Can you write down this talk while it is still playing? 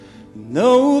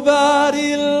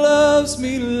Nobody loves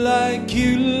me like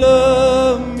you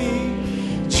love me,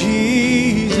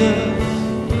 Jesus.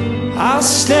 I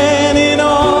stand in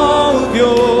awe of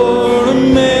your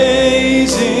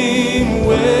amazing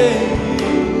way.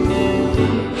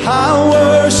 I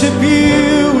worship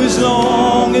you as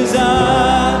long as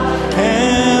I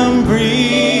am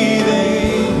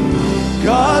breathing.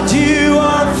 God, you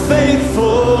are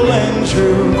faithful and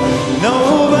true.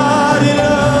 Nobody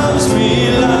loves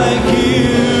me like you.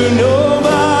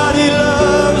 Nobody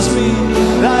loves me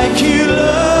like you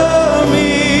love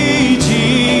me,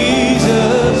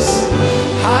 Jesus.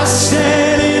 I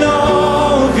stand in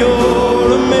awe of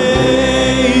your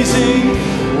amazing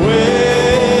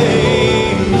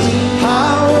ways. I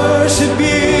worship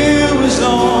you as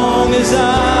long as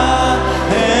I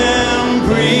am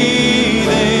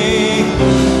breathing.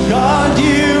 God,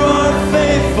 you are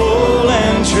faithful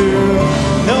and true.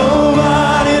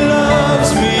 Nobody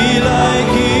loves me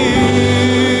like you.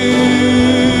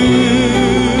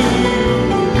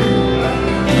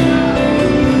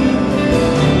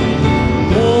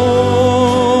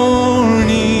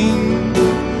 Morning,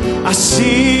 I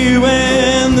see you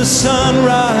in the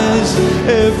sunrise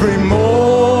every morning.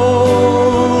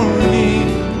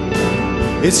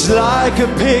 It's like a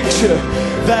picture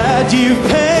that you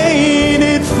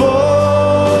painted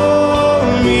for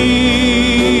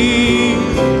me.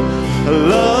 A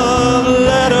love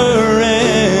letter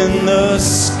in the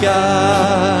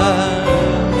sky.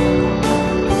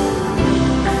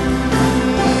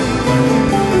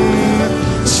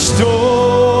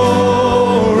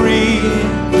 Story,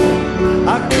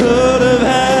 I could have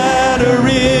had a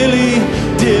really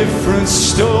different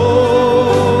story.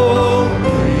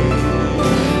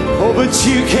 Oh, but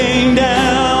you came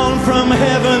down from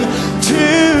heaven to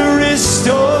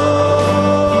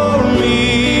restore me.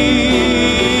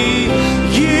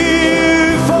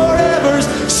 You forever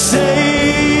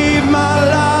saved my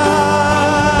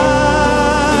life.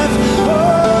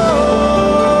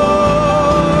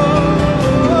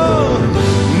 Oh,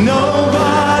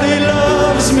 nobody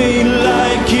loves me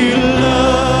like you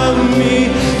love me,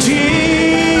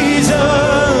 Jesus.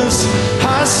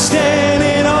 I stand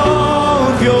in awe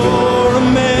of your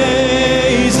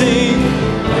amazing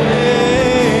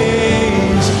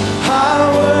ways. I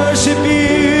worship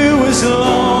you as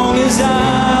long as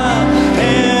I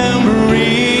am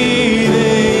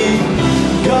breathing.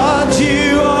 God,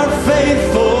 you are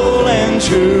faithful and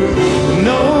true.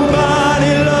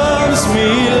 Nobody loves me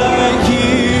like you.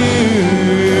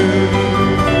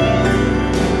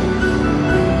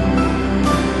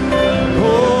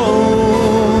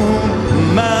 Oh,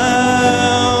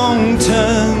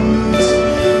 mountains,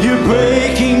 you're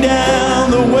breaking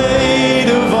down the weight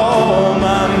of all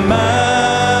my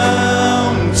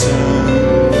mountains.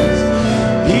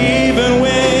 Even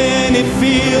when it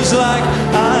feels like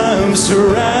I'm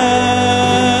surrounded,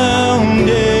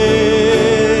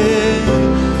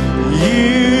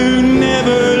 you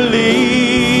never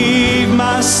leave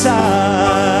my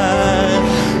side.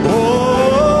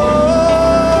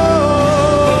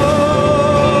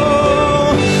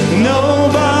 Oh,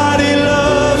 nobody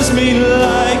loves me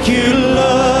like you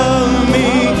love me,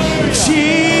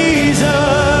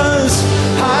 Jesus.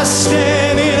 I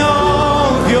stand in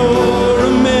awe of your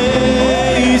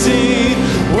amazing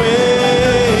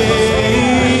ways.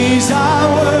 I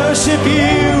worship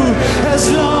you as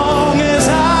long as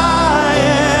I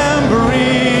am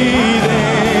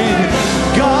breathing.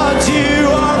 God, you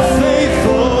are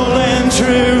faithful and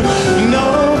true.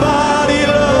 Nobody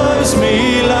loves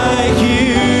me like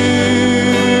you.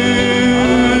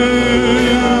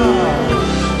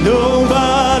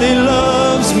 Nobody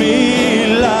loves me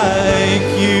like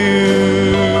you.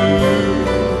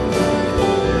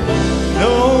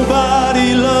 Nobody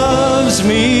loves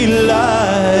me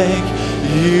like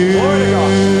you.